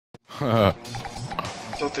I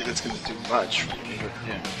don't think it's gonna do much for me, but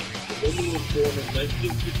yeah. The woman was born in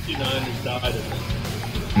 1969 and died in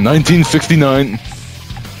 1969.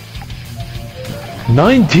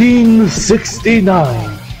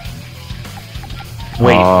 1969.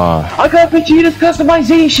 Wait, I got Vegeta's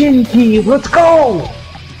customization key. Let's go.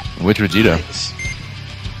 Which Vegeta? Nice.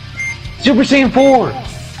 Super Saiyan 4.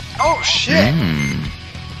 Oh shit!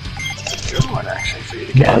 That's a good one actually for you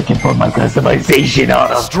to get. Now I can put my customization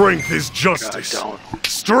on him. Strength is justice. God, don't.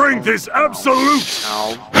 Strength is absolute.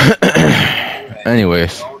 No.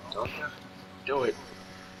 Anyways, Don't do it.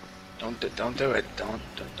 Don't do it. Don't.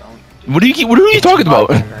 what are you talking about?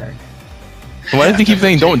 Why does he keep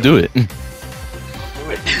saying don't do it? Do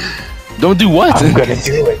it. Don't do what? I'm gonna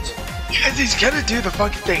do it. Because he's gonna do the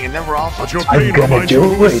fucking thing, and then we're all But your fucking. pain I'm gonna reminds you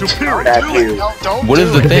do of the it. superior. That Do it. dude. No, don't What do is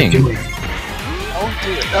it. the thing? Do it. Don't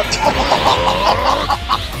do it.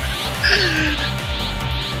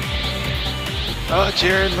 Oh,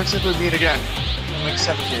 Jared, looks like we meet again. In like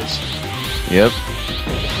 7 years. Yep.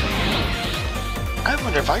 I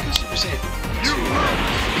wonder if I can Super Saiyan 2.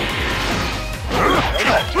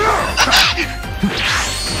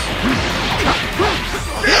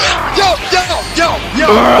 Yo!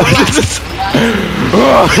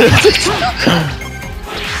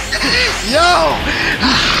 Yo!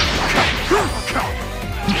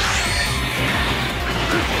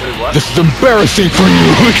 Wait, what? This is embarrassing for you.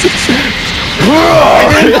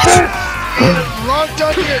 Logged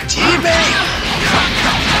on your teammate!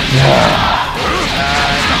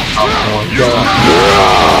 Oh my god.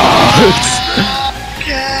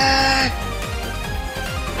 Okay.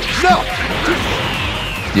 No!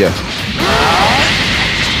 Yes.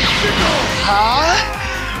 Huh?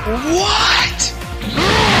 What?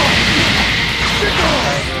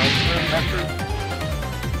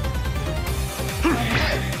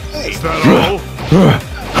 Is that all?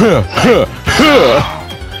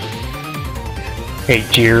 Hey,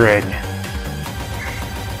 Jiren.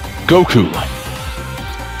 Goku,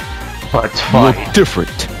 Let's you fight. look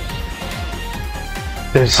different.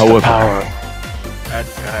 This is However. the power That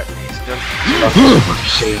needs to... of Super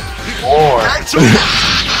Saiyan 4.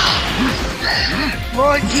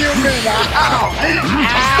 More human! Ow!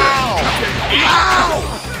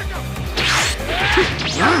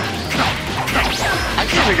 I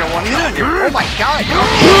can't even get one hit on you! Oh my god!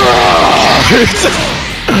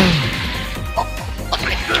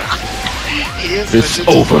 It's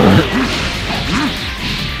over. No,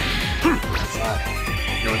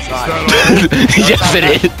 it's not. Yes, it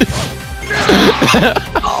is.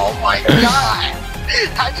 Oh my god!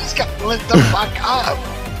 I just got lit the fuck up!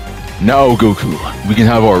 Now, Goku, we can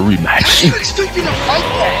have our rematch. How do you expect me to fight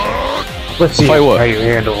that? Let's see Fight what? how you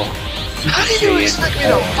handle. How do you expect me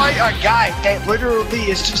to fight a guy that literally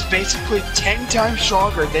is just basically 10 times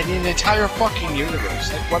stronger than the entire fucking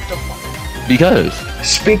universe? Like, what the fuck? Because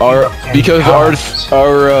Speaking our of powers,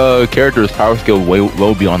 character's power skill way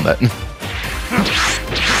well beyond that.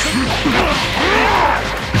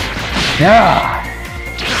 yeah.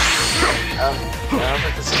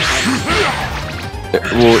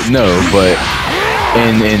 Well, no, but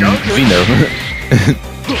in Xeno.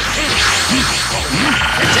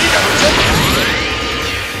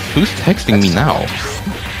 Who's texting me now?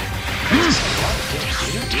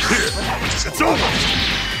 It's over.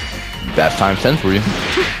 That's times 10 for you.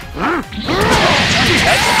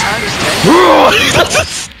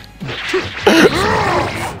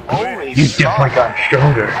 Holy You definitely got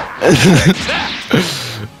stronger.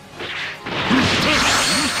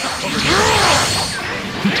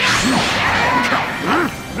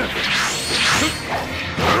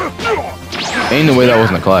 Ain't no way that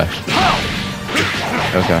wasn't a clash.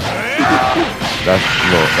 Okay. That's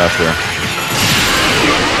fair.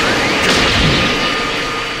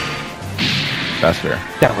 That's fair.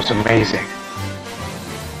 That was amazing.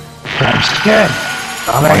 Times 10.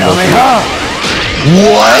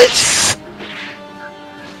 What?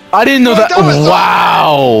 I didn't know that.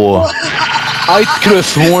 Wow. I could have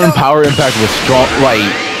sworn Power Impact was strong, like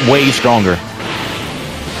way stronger.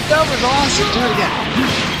 That was awesome! Do it again!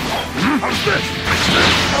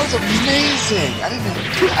 That was amazing!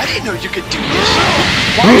 I didn't know you could do this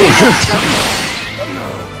shit! Why did you tell me?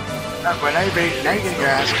 But now you're getting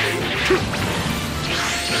your ass beat.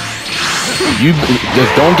 You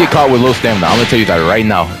just don't get caught with low stamina. I'm gonna tell you that right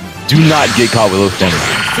now. Do not get caught with low stamina.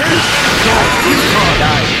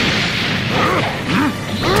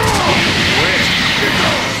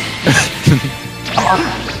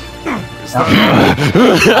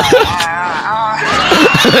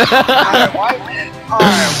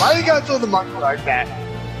 Why you gotta throw the monkey like that?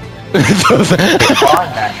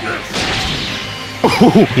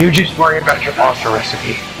 You just worry about your pasta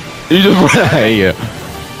recipe. You just yeah.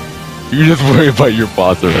 You just worry about your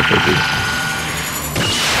pasta recipe.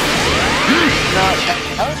 No,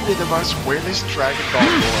 that would be the most weirdest Dragon Ball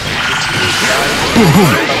lore.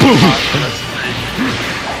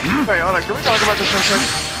 Wait, hold on, can we talk about this for a second?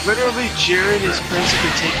 Literally, Jiren is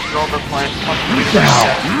basically taking over Planet Universe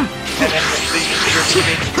 7, and then your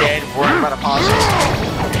teammate's dead, worrying about apostles.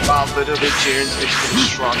 Literally, Jiren's basically the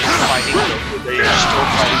strongest fighting Goku. They are still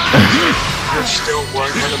fighting Goku. You're still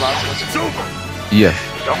worrying about apostles. It's over. Yeah.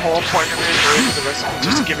 The whole point of it is really for the rest of it,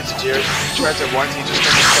 just to give it to Jiren. He tries it once, he just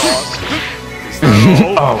doesn't kill us.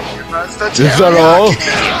 Oh. That's the Is that all?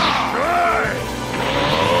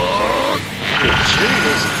 Dude, Jiren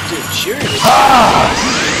is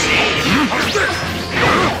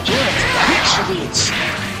actually insane.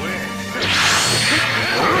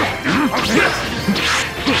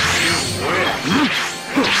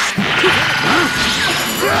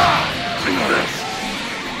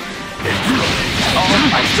 Oh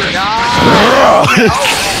my god!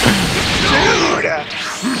 Dude!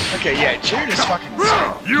 Okay, yeah, Jiren is fucking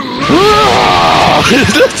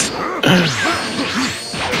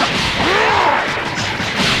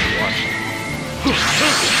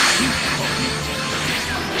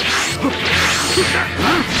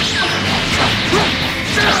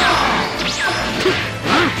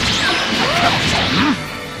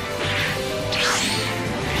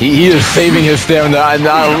He is saving his stamina.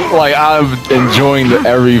 I'm enjoying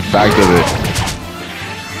every fact of it.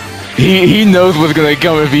 He knows what's gonna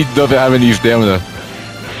come if he doesn't have any stamina.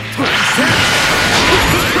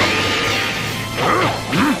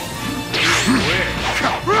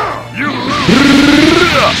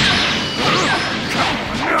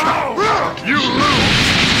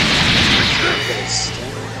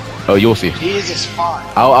 Oh, you'll see. He is just fine.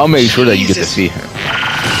 I'll make sure that you get to see him.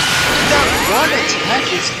 That one attack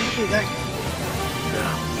is even that.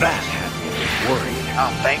 That had me worried. Oh,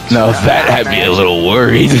 thanks. No, that had me a little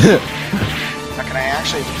worried. Now, can I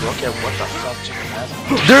actually look at what the fuck Jiren has?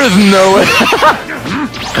 There is no way. I'm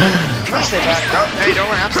gonna stay back. No, hey, don't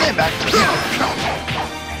worry, I'm staying back.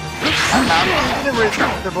 I'm leaving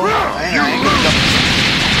the board. I ain't gonna jump.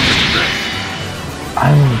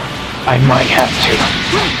 I might have to.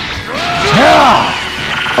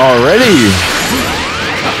 Already.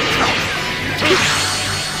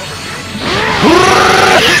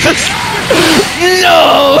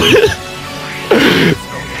 No.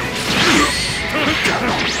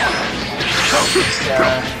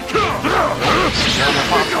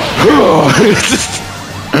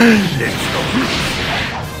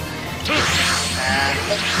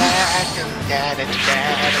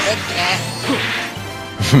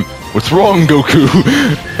 What's wrong, Goku?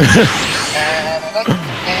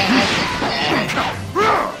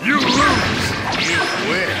 You lose. You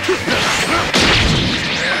win.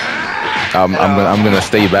 I'm gonna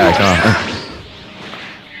stay back, huh?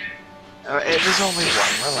 It was only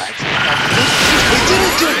one. Relax. It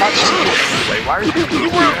didn't do much to you anyway. Why are you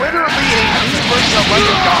were literally a universe of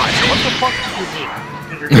weapon god. What the fuck do you mean?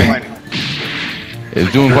 You're complaining.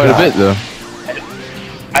 It's doing quite a bit, though.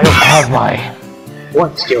 I don't have my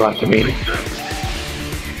one skill activated.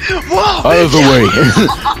 Whoa! Out of the way. I'm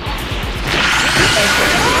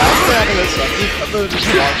just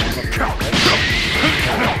watching something.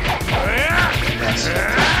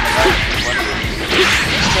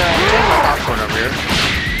 Popcorn over here.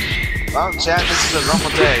 Well, chat, this is a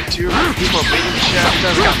normal day. Two people are beating the shit out of each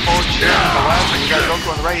other. We got full chair on the left, and you got Goku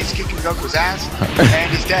on the right. He's kicking Goku's ass,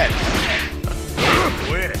 and he's dead.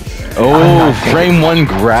 Oh, frame one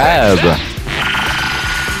grab.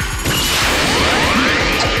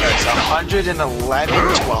 It's 111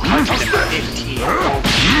 to 115.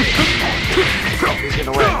 Who's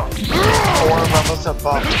gonna win? 4 levels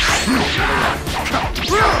above.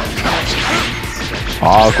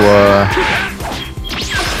 Aqua.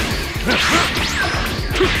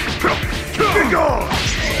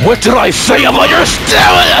 What did I say about your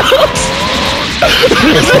stamina?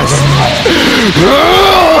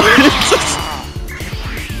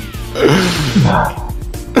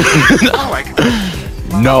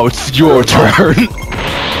 No, it's your turn.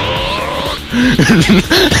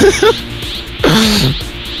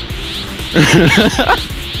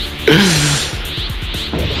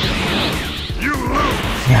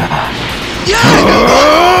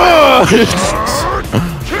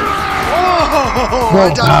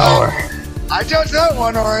 I don't know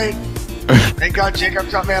one, alright. Thank God Jacob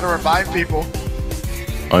taught me how to revive people.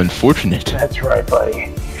 Unfortunate. That's right,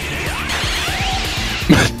 buddy.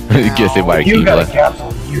 Guess it might You got a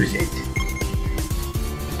capsule, use it.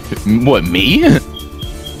 What, me?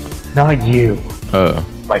 Not you.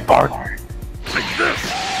 My partner.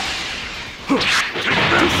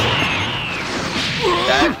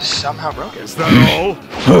 That somehow broke it. Is that all?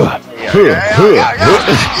 Hey,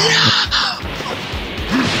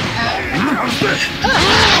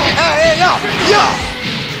 yo!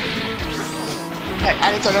 Hey,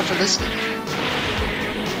 I didn't sign up for this.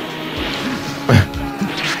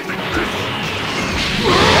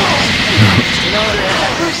 You know,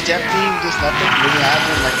 at first Death Beam does nothing really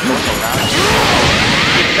happen, like going around you.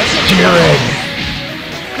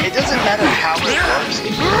 It doesn't matter how it works.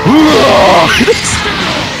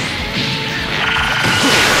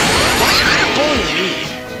 Why are you gonna bully me?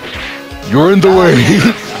 You're in the way.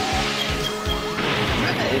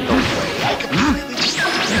 I'm in the way. I completely just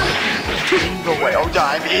in the way. Oh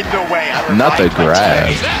yeah, I'm in the way. Not the grab.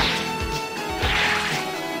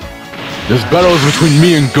 This battle is between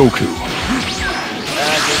me and Goku.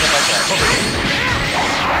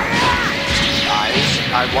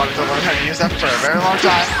 I wanted to learn how to use that for a very long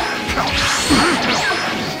time.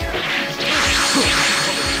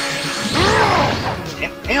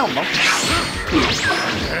 Ew, monkey.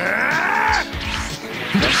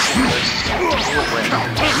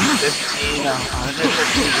 15,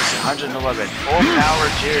 115 versus 111. Full power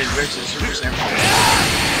Jiren versus Super Saiyan 4.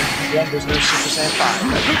 Yeah, there's no Super Saiyan 5.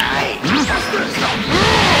 Nice.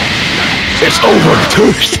 It's over,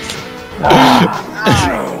 dude.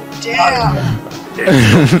 Damn. Dude,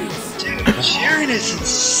 Jiren is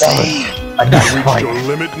insane. Reach your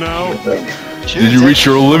limit now? Did you reach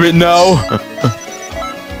your limit now?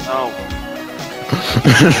 No.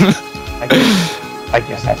 I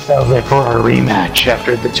guess that settles it for our rematch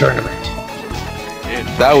after the tournament.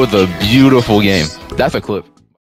 That was a beautiful game. That's a clip.